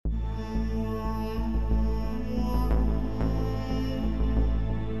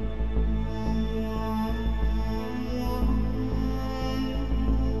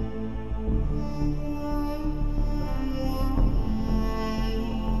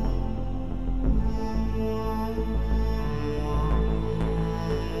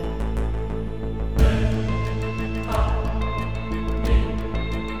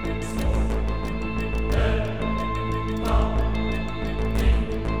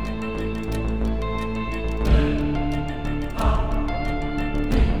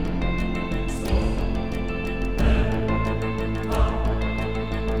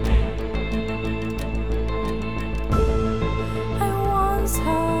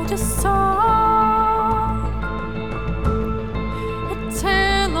a song, a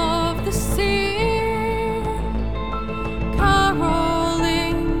tale of the sea,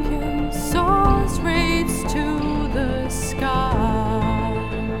 caroling soars raised to the sky.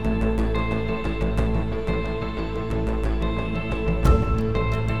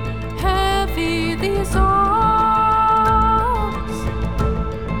 Heavy these arms,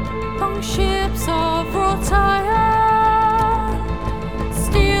 long ships of wrought iron,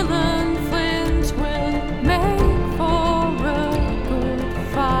 steel and flint will make for a good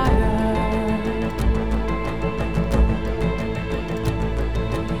fire.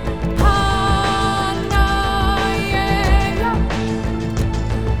 Hana, Yaya,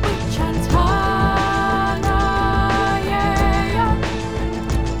 we chant Hana, Yaya.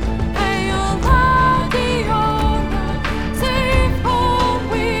 Hail Gladiona, safe home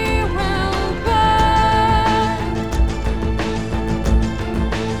we will bear.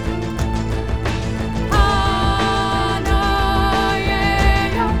 Hana,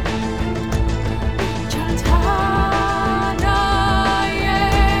 Yaya, we chant Hana,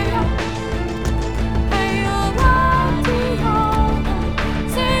 Yaya. Hail Gladiona,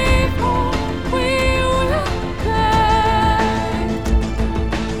 safe home we will bear.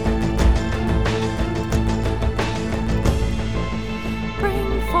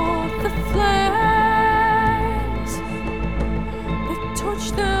 Bring forth the flames that touch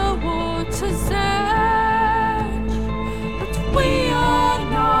the waters.